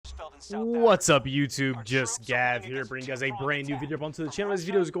What's up, YouTube? JustGav here, bringing you guys a brand new video up onto the channel. This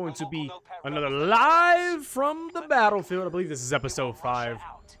video is going to be another live from the battlefield. I believe this is episode 5.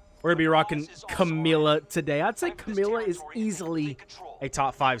 We're going to be rocking Camilla today. I'd say Camilla is easily a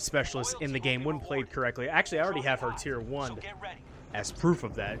top 5 specialist in the game when played correctly. Actually, I already have her tier 1 as proof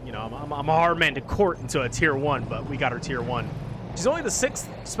of that. You know, I'm a hard man to court into a tier 1, but we got her tier 1. She's only the 6th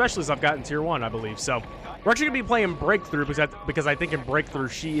specialist I've gotten tier 1, I believe. So we're actually going to be playing Breakthrough because I think in Breakthrough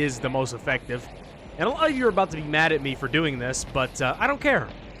she is the most effective. And a lot of you are about to be mad at me for doing this, but I don't care.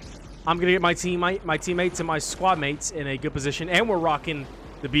 I'm going to get my teammates and my squad mates in a good position, and we're rocking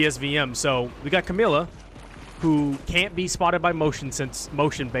the BSVM. So we got Camilla, who can't be spotted by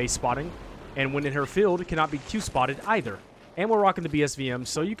motion-based spotting, and when in her field, cannot be Q-spotted either. And we're rocking the BSVM,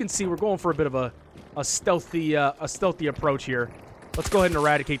 so you can see we're going for a bit of a stealthy approach here. Let's go ahead and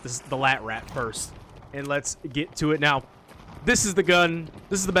eradicate the lat rat first, and let's get to it. Now, this is the gun.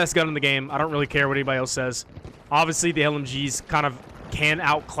 This is the best gun in the game. I don't really care what anybody else says. Obviously, the LMGs kind of can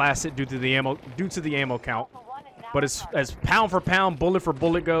outclass it due to the ammo count. But as pound for pound, bullet for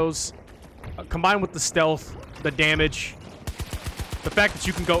bullet goes, combined with the stealth, the damage, the fact that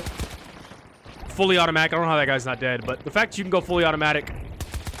you can go fully automatic. I don't know how that guy's not dead, but the fact that you can go fully automatic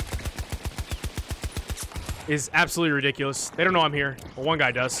is absolutely ridiculous. They don't know I'm here. Well, one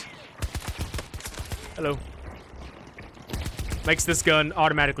guy does. Hello. Makes this gun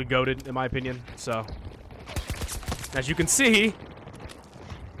automatically goated, in my opinion. So, as you can see,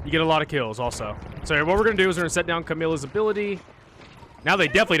 you get a lot of kills also. So what we're going to do is we're going to set down Camilla's ability. Now they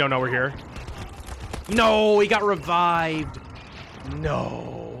definitely don't know we're here. No, he got revived.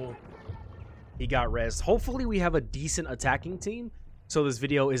 No. He got rezzed. Hopefully we have a decent attacking team so this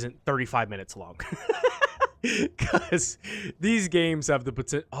video isn't 35 minutes long. Because these games have the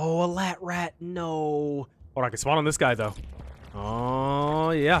potential. Oh, a lat rat. No. Oh, I can spawn on this guy, though.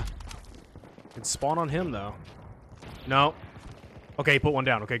 Oh, yeah. I can spawn on him, though. No. Okay, put one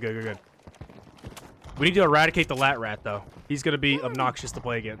down. Okay, good. We need to eradicate the lat rat, though. He's going to be obnoxious to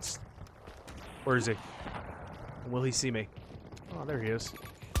play against. Where is he? Will he see me? Oh, there he is.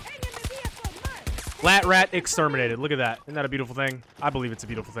 Lat rat exterminated. Look at that. Isn't that a beautiful thing? I believe it's a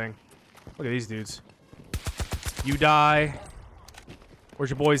beautiful thing. Look at these dudes. You die. Where's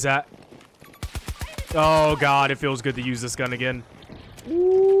your boys at? Oh, God. It feels good to use this gun again.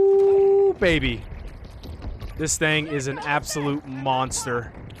 Ooh, baby. This thing is an absolute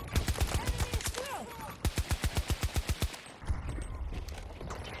monster.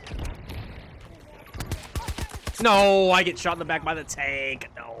 No, I get shot in the back by the tank.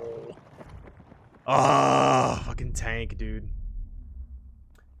 No. Oh, fucking tank, dude.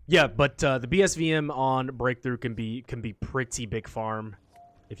 Yeah, but the BSVM on Breakthrough can be pretty big farm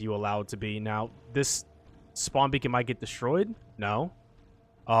if you allow it to be. Now, this spawn beacon might get destroyed. No.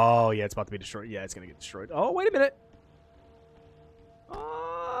 Oh, yeah, it's about to be destroyed. Yeah, it's going to get destroyed. Oh, wait a minute.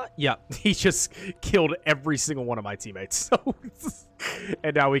 Yeah, he just killed every single one of my teammates. So,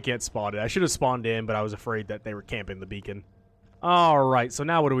 and now we can't spawn it. I should have spawned in, but I was afraid that they were camping the beacon. All right, so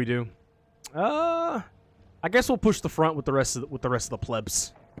now what do we do? I guess we'll push the front with the rest of the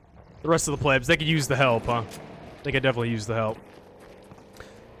plebs. The rest of the plebs, they could use the help, huh? They could definitely use the help.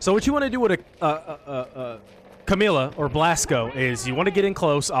 So what you want to do with a Camilla or Blasco is you want to get in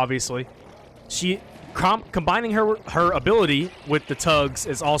close, obviously. Combining her ability with the tugs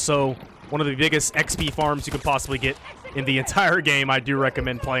is also one of the biggest XP farms you could possibly get in the entire game. I do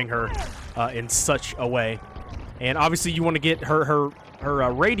recommend playing her in such a way. And obviously you want to get her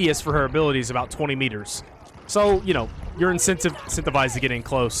radius for her ability is about 20 meters. So, you know, you're incentivized to get in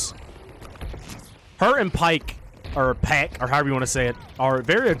close. Her and Pike, or Pack, or however you want to say it, are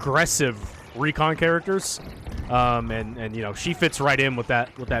very aggressive recon characters. And you know, she fits right in with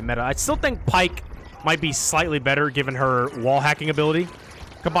that meta. I still think Pike might be slightly better given her wall hacking ability.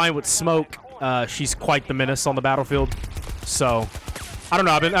 Combined with Smoke, she's quite the menace on the battlefield. So, I don't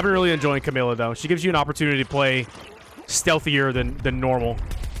know. I've been really enjoying Camilla, though. She gives you an opportunity to play stealthier than normal.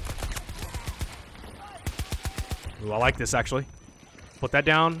 Ooh, I like this, actually. Put that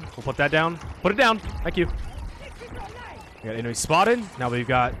down. We'll put that down. Put it down. Thank you. We got enemy spotted. Now we've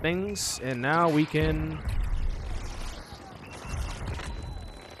got things, and now we can...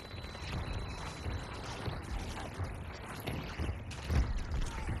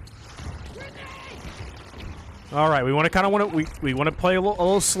 All right, we want to play a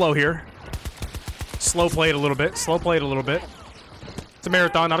little slow here. Slow play it a little bit. Slow play it a little bit. It's a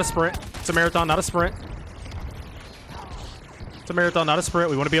marathon, not a sprint. It's a marathon, not a sprint. It's a marathon, not a sprint.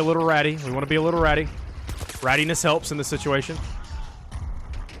 We want to be a little ratty. We want to be a little ratty. Rattiness helps in this situation.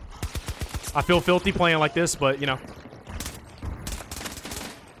 I feel filthy playing like this, but you know.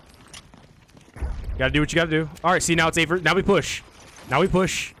 Gotta do what you gotta do. All right, see, now it's 8. Now we push. Now we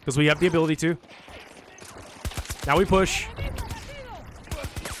push, because we have the ability to. Now we push.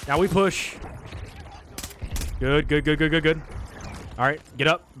 Now we push. Good, good, good, good, good, good. All right, get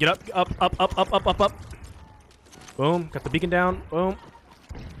up, up. Boom, got the beacon down. Boom.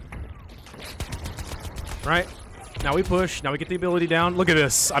 Right, now we push. Now we get the ability down. Look at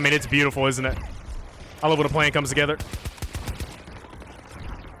this. I mean, it's beautiful, isn't it? I love when a plan comes together.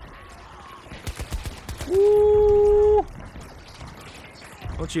 Woo!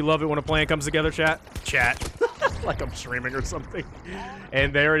 Don't you love it when a plan comes together, chat? Chat. Like I'm streaming or something.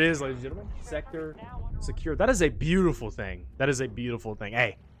 And there it is, ladies and gentlemen. Sector secure. That is a beautiful thing. That is a beautiful thing.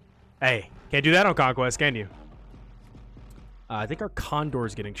 Hey. Hey. Can't do that on Conquest, can you? I think our Condor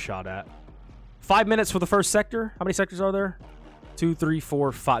is getting shot at. 5 minutes for the first sector. How many sectors are there? 2, 3,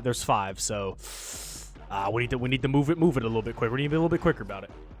 4, 5. There's 5, so... we need to move it a little bit quicker. We need to be a little bit quicker about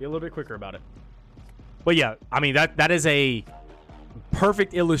it. Be a little bit quicker about it. But yeah, I mean, that is a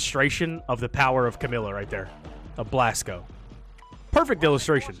perfect illustration of the power of Camilla right there. Of Blasco. Perfect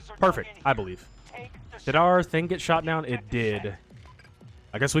illustration. Perfect, I believe. Did our thing get shot down? It did.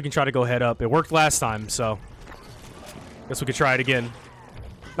 I guess we can try to go head up. It worked last time, so... guess we could try it again.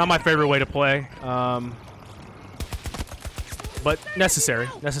 Not my favorite way to play. But necessary.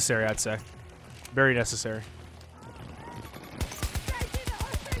 Necessary, I'd say. Very necessary.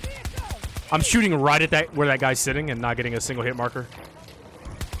 I'm shooting right at where that guy's sitting and not getting a single hit marker.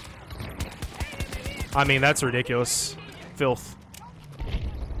 I mean, that's ridiculous. Filth.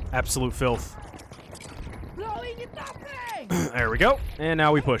 Absolute filth. There we go. And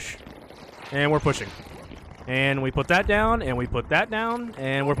now we push. And we're pushing. And we put that down, and we put that down,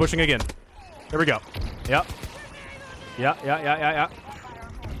 and we're pushing again. There we go. Yep. Yeah.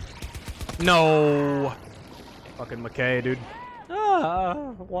 No. Fucking McKay, dude.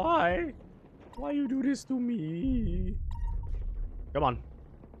 Why? Why you do this to me? Come on.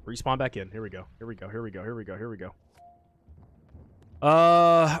 Respawn back in. Here we go.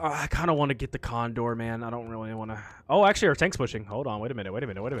 I kind of want to get the Condor, man. I don't really want to... oh, actually, our tank's pushing. Hold on. Wait a minute. Wait a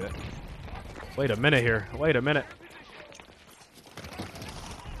minute here. Wait a minute.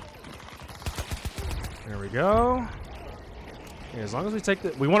 There we go. Yeah, as long as we take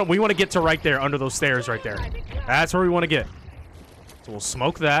the... we want to get to right there, under those stairs right there. That's where we want to get. So we'll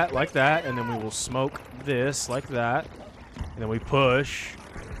smoke that, like that, and then we will smoke this, like that. And then we push.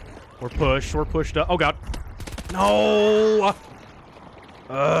 We're pushed up. Oh, God. No!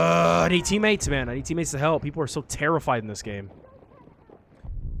 I need teammates, man. I need teammates to help. People are so terrified in this game.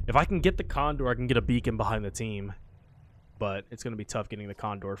 If I can get the Condor, I can get a beacon behind the team. But it's going to be tough getting the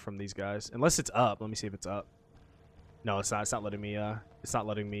Condor from these guys. Unless it's up. Let me see if it's up. No, it's not. It's not letting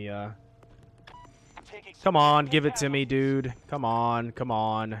me, Come on, give it to me, dude. Come on.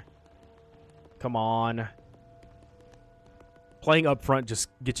 Playing up front just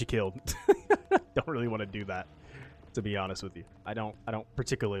gets you killed. Don't really want to do that, to be honest with you. I don't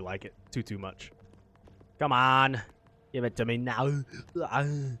particularly like it too much. Come on. Give it to me now.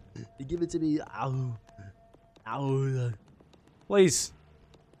 Give it to me. Ow. Please.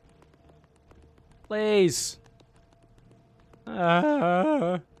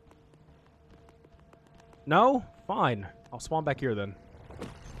 No? Fine. I'll spawn back here then.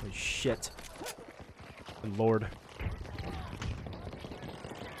 Holy shit. Good Lord.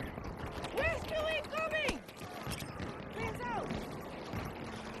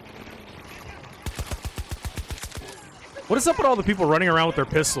 What is up with all the people running around with their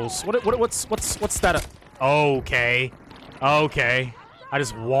pistols? What's that? Okay. I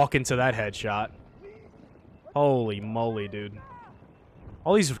just walk into that headshot. Holy moly, dude.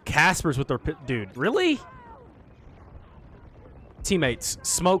 All these Caspers with their dude, really? Teammates,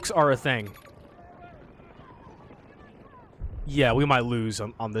 smokes are a thing. Yeah, we might lose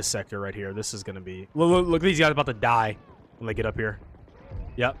on this sector right here. This is gonna be... Look at these guys about to die when they get up here.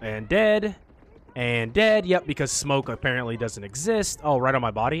 Yep, and dead. And dead, yep, because smoke apparently doesn't exist. Oh, right on my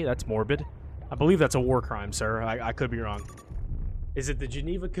body? That's morbid. I believe that's a war crime, sir. I could be wrong. Is it the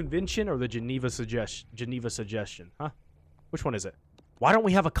Geneva Convention or the Geneva Suggestion? Huh? Which one is it? Why don't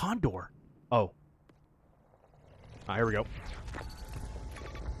we have a Condor? Oh. Ah, here we go.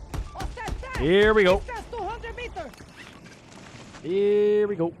 Here we go. Here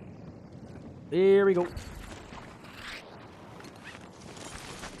we go. Here we go.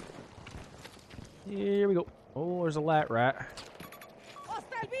 Here we go. Oh, there's a lat rat.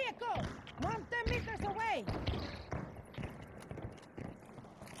 Hostile vehicle! 110 meters away!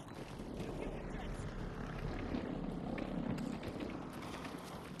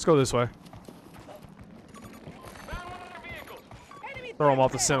 Let's go this way. Throw him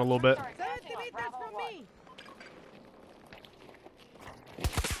off the scent a little bit.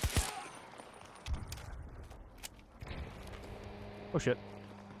 Oh, shit.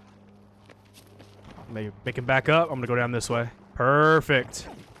 Make him back up. I'm going to go down this way. Perfect.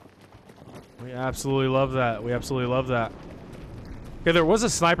 We absolutely love that. We absolutely love that. Okay, there was a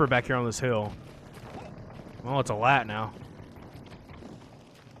sniper back here on this hill. Well, it's a lat now.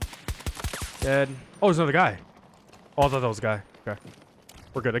 Dead. Oh, there's another guy. Oh, I thought that was a guy. Okay.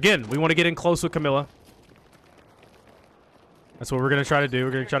 We're good. Again, we want to get in close with Camilla. That's what we're going to try to do.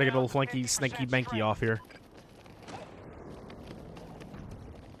 We're going to try to get a little flanky, snaky, banky off here.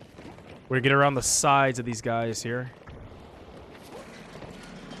 We're going to get around the sides of these guys here.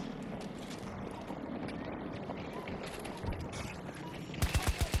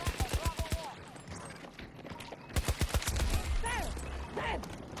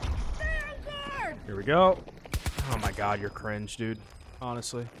 Here we go. Oh my god, you're cringe, dude.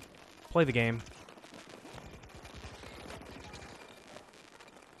 Honestly. Play the game.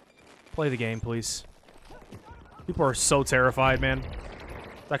 Play the game, please. People are so terrified, man.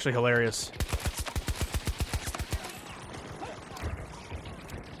 It's actually hilarious.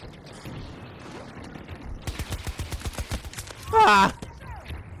 Ah!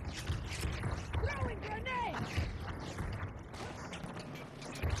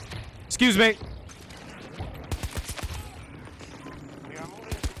 Excuse me.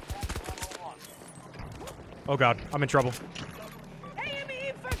 Oh god, I'm in trouble.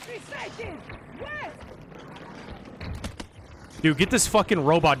 Dude, get this fucking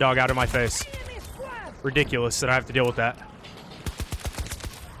robot dog out of my face. Ridiculous that I have to deal with that.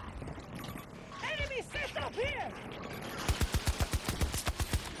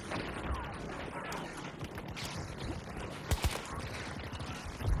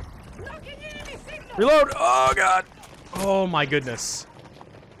 Reload! Oh god! Oh my goodness.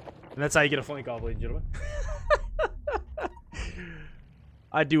 And that's how you get a flank off, ladies and gentlemen.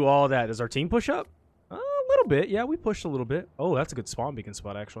 I do all that. Does our team push up? A little bit. Yeah, we pushed a little bit. Oh, that's a good spawn beacon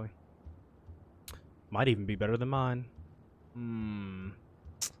spot, actually. Might even be better than mine.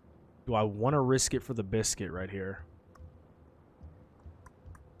 Do I want to risk it for the biscuit right here?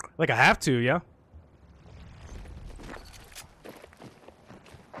 Like, I have to, yeah?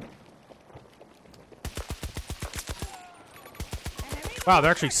 Wow,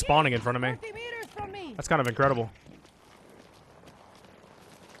 they're actually spawning in front of me. That's kind of incredible.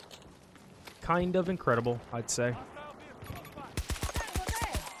 Kind of incredible, I'd say.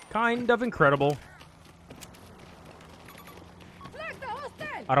 Kind of incredible.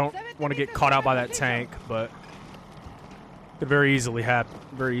 I don't want to get caught out by that tank, but could very easily happen.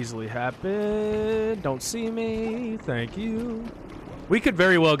 Very easily happen. Don't see me. Thank you. We could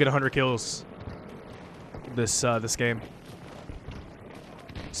very well get 100 kills this this game.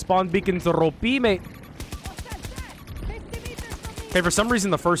 Spawn beacons the ropey, mate. Okay, for some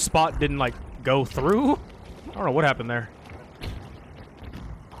reason the first spot didn't like go through. I don't know what happened there.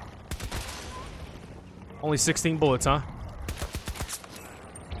 Only 16 bullets, huh?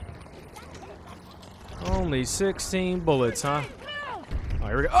 Only 16 bullets, huh? Oh,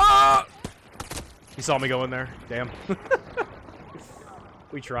 here we go. Ah! He saw me go in there. Damn.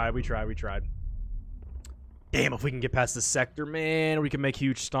 We tried. Damn, if we can get past this sector, man, we can make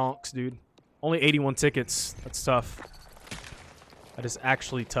huge stonks, dude. Only 81 tickets. That's tough. That is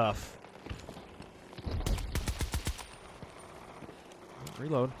actually tough.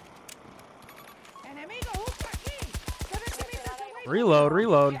 Reload.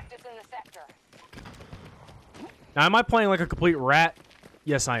 Reload. Now, am I playing like a complete rat?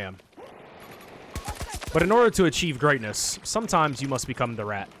 Yes, I am. But in order to achieve greatness, sometimes you must become the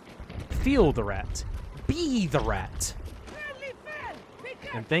rat. Feel the rat. Be the rat.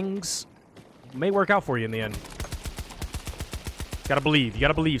 And things may work out for you in the end. Gotta believe. You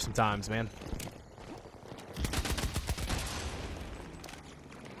gotta believe sometimes, man.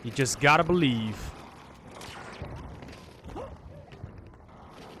 You just gotta believe.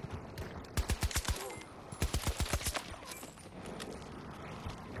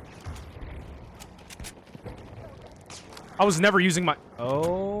 I was never using my...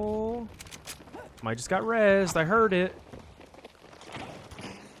 Oh. I just got rezzed. I heard it.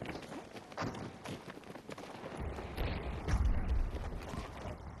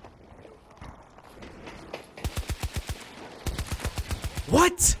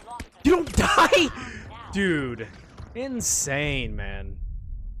 What? You don't die? Dude. Insane, man.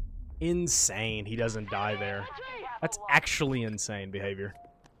 Insane. He doesn't die there. That's actually insane behavior.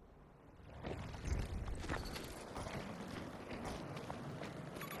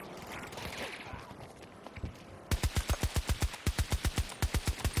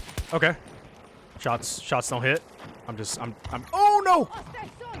 Okay. Shots don't hit. I'm oh no!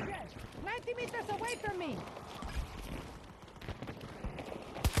 90 meters away from me.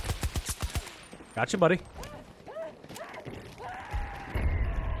 Gotcha, buddy.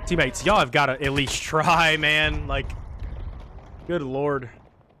 Teammates, y'all have got to at least try, man. Like, good lord.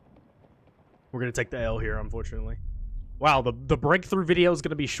 We're going to take the L here, unfortunately. Wow, the breakthrough video is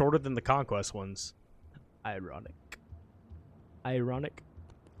going to be shorter than the conquest ones. Ironic. Ironic.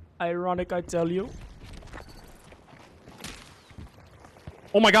 Ironic, I tell you.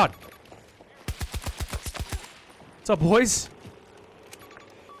 Oh my god. What's up, boys?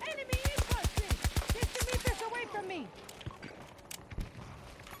 Enemy infantry! 50 meters away from me!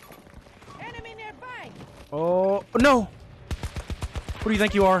 Enemy nearby! Oh, no! What do you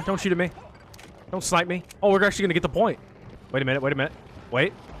think you are? Don't shoot at me. Don't snipe me. Oh, we're actually gonna get the point. Wait a minute, wait a minute.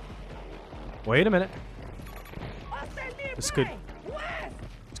 Wait. Wait a minute. This could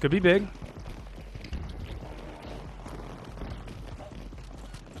be big.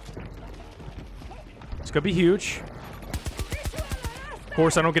 This could be huge. Of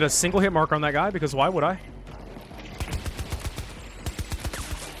course, I don't get a single hit marker on that guy, because why would I?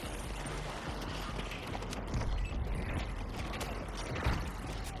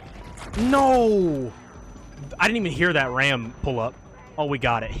 No! I didn't even hear that ram pull up. Oh, we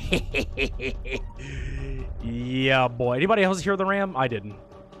got it. Yeah, boy. Anybody else hear the ram? I didn't.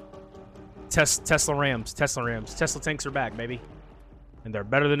 Tesla Rams. Tesla Rams. Tesla tanks are back, baby. And they're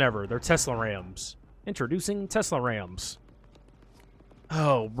better than ever. They're Tesla Rams. Introducing Tesla Rams.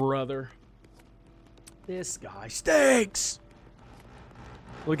 Oh, brother. This guy stinks.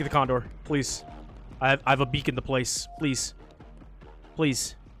 Look at the Condor. Please. I have a beacon to place. Please.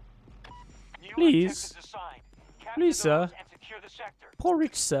 Please. Please. Please, sir.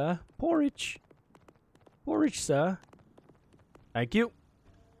 Porridge, sir. Porridge. Porridge, sir. Thank you.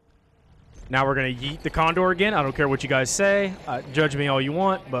 Now we're going to yeet the Condor again. I don't care what you guys say. Judge me all you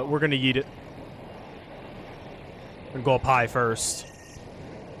want, but we're going to yeet it. We're going to go up high first.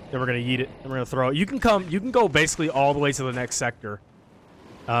 Then we're going to yeet it. Then we're going to throw it. You can go basically all the way to the next sector.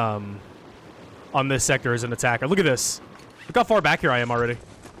 On this sector as an attacker. Look at this. Look how far back here I am already.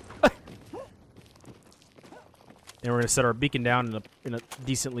 And we're going to set our beacon down in a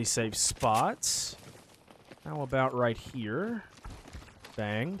decently safe spot. How about right here?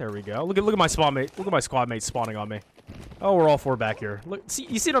 Bang. There we go. Look at my squad mate. Look at my squad mates spawning on me. Oh, we're all four back here. Look, see,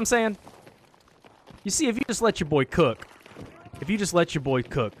 you see what I'm saying? You see, if you just let your boy cook,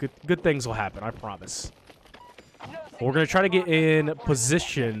 good things will happen. I promise. But we're going to try to get in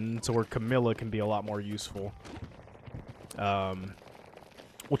position to where Camilla can be a lot more useful.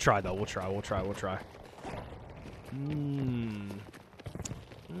 We'll try, though. We'll try.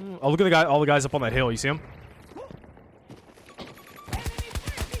 Oh, look at the guy! All the guys up on that hill. You see him?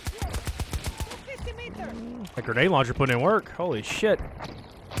 That grenade launcher putting in work. Holy shit!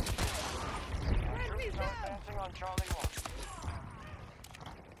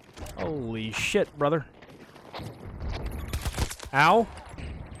 Holy shit, brother! Ow!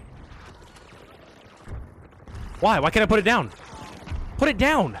 Why? Why can't I put it down? Put it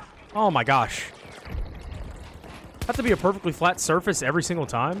down! Oh my gosh! Have to be a perfectly flat surface every single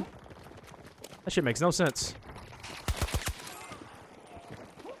time? That shit makes no sense.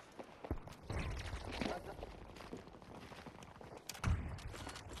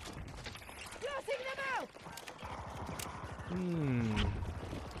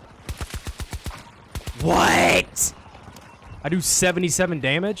 What? I do 77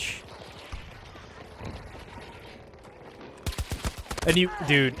 damage? And you,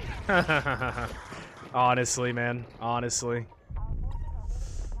 dude. Honestly, man. Honestly.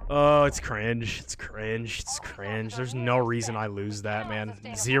 Oh, it's cringe. It's cringe. It's cringe. There's no reason I lose that, man.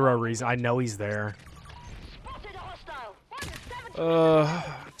 Zero reason. I know he's there.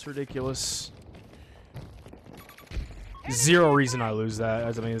 It's ridiculous. Zero reason I lose that.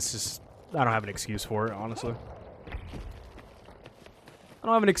 I mean, it's just... I don't have an excuse for it, honestly. I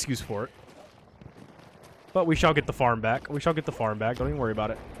don't have an excuse for it. But we shall get the farm back. We shall get the farm back. Don't even worry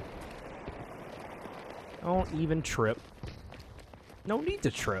about it. Don't even trip. No need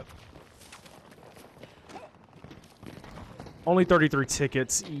to trip. Only 33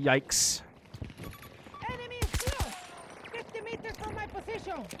 tickets. Yikes. Enemy is close. 50 meters from my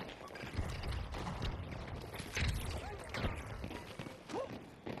position.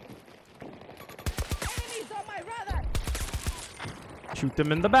 Enemies on my radar. Shoot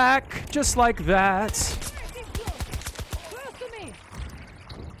them in the back, just like that. Close to me.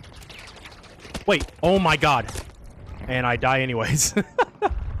 Wait, oh my god. And I die anyways.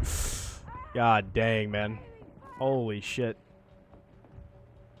 God dang, man. Holy shit.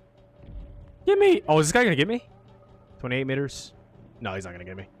 Get me! Oh, is this guy gonna get me? 28 meters? No, he's not gonna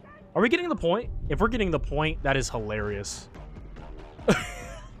get me. Are we getting the point? If we're getting the point, that is hilarious.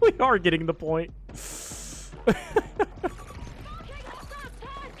 We are getting the point.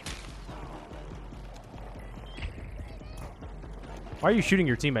 Why are you shooting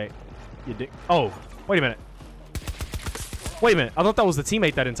your teammate? You dick. Oh, wait a minute. Wait a minute. I thought that was the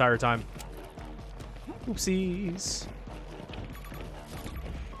teammate that entire time. Oopsies.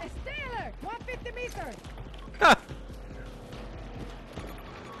 A Stealer! 150 meters! Ha!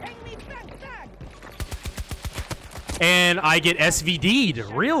 Bring me tag! And I get SVD'd.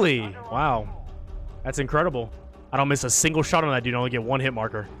 Really? Wow. That's incredible. I don't miss a single shot on that dude. I only get one hit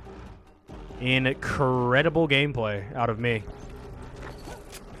marker. Incredible gameplay out of me.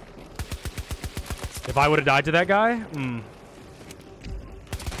 If I would have died to that guy,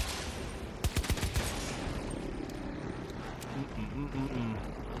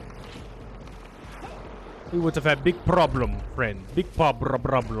 we would have had big problem, friend. Big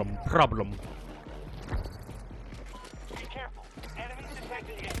problem.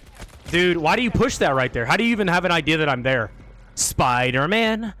 Dude, why do you push that right there? How do you even have an idea that I'm there?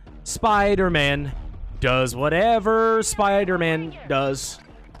 Spider-Man. Spider-Man does whatever Spider-Man does.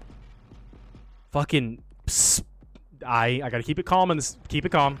 Fucking... I gotta keep it calm and this. Keep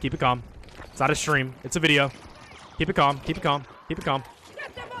it calm. Keep it calm. It's not a stream. It's a video. Keep it calm. Keep it calm. Keep it calm.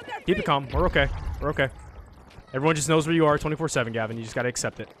 Keep it calm. We're okay. We're okay. Everyone just knows where you are 24/7, Gavin. You just gotta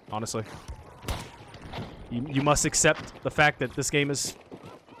accept it, honestly. You must accept the fact that this game is...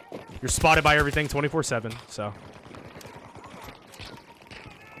 You're spotted by everything 24/7, so...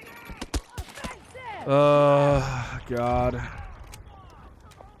 God.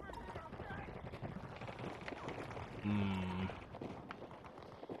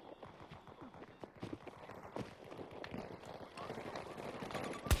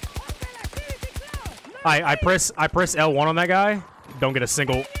 I press L1 on that guy. Don't get a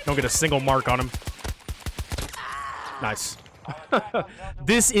single mark on him. Nice.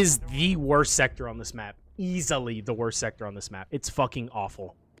 This is the worst sector on this map. Easily the worst sector on this map. It's fucking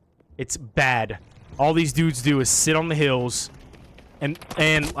awful. It's bad. All these dudes do is sit on the hills, and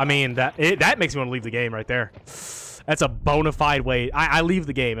I mean that makes me want to leave the game right there. That's a bona fide way. I leave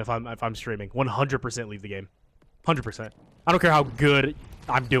the game if I'm streaming. 100% leave the game. 100%. I don't care how good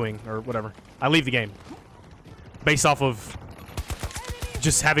I'm doing or whatever. I leave the game based off of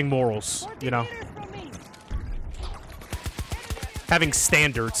just having morals, you know, having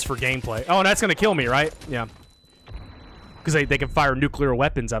standards for gameplay. Oh, and that's gonna kill me, right? Yeah, because they can fire nuclear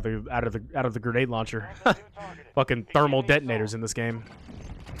weapons out of the grenade launcher. Fucking thermal detonators in this game.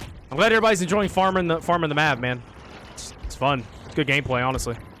 I'm glad everybody's enjoying farming the map, man. It's fun. It's good gameplay,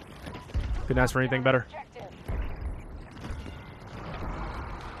 honestly. Couldn't ask for anything better.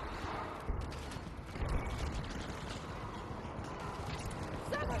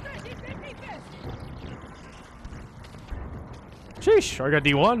 Sheesh, I got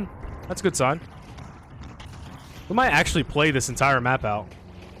D1. That's a good sign. We might actually play this entire map out.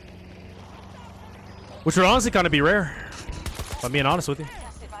 Which would honestly kind of be rare, if I'm being honest with you.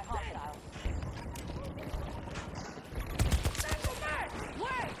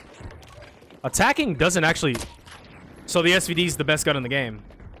 Attacking doesn't actually... So the SVD is the best gun in the game,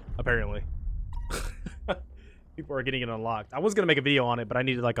 apparently. People are getting it unlocked. I was going to make a video on it, but I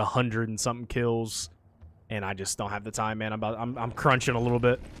needed like 100 and something kills. And I just don't have the time, man. I'm crunching a little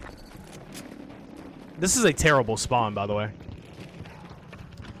bit. This is a terrible spawn, by the way.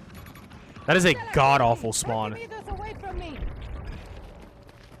 That is a god-awful spawn.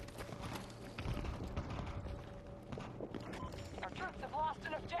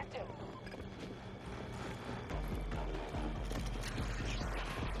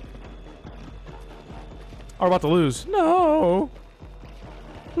 We're about to lose. No.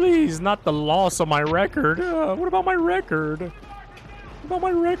 Please, not the loss of my record. What about my record? What about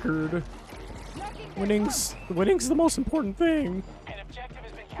my record? Winning's the most important thing.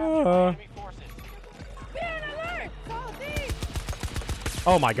 Oh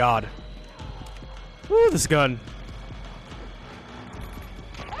my god. Ooh, this gun.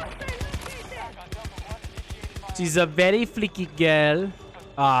 She's a very flicky girl.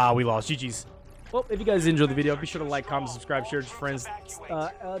 Ah, we lost. GG's. Well, if you guys enjoyed the video, be sure to like, comment, subscribe, share it with your friends.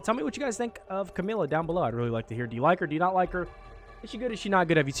 Tell me what you guys think of Camilla down below. I'd really like to hear. Do you like her? Do you not like her? Is she good? Is she not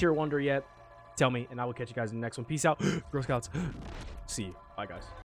good? Have you tier 1'd her yet? Tell me, and I will catch you guys in the next one. Peace out. Girl Scouts. See you. Bye, guys.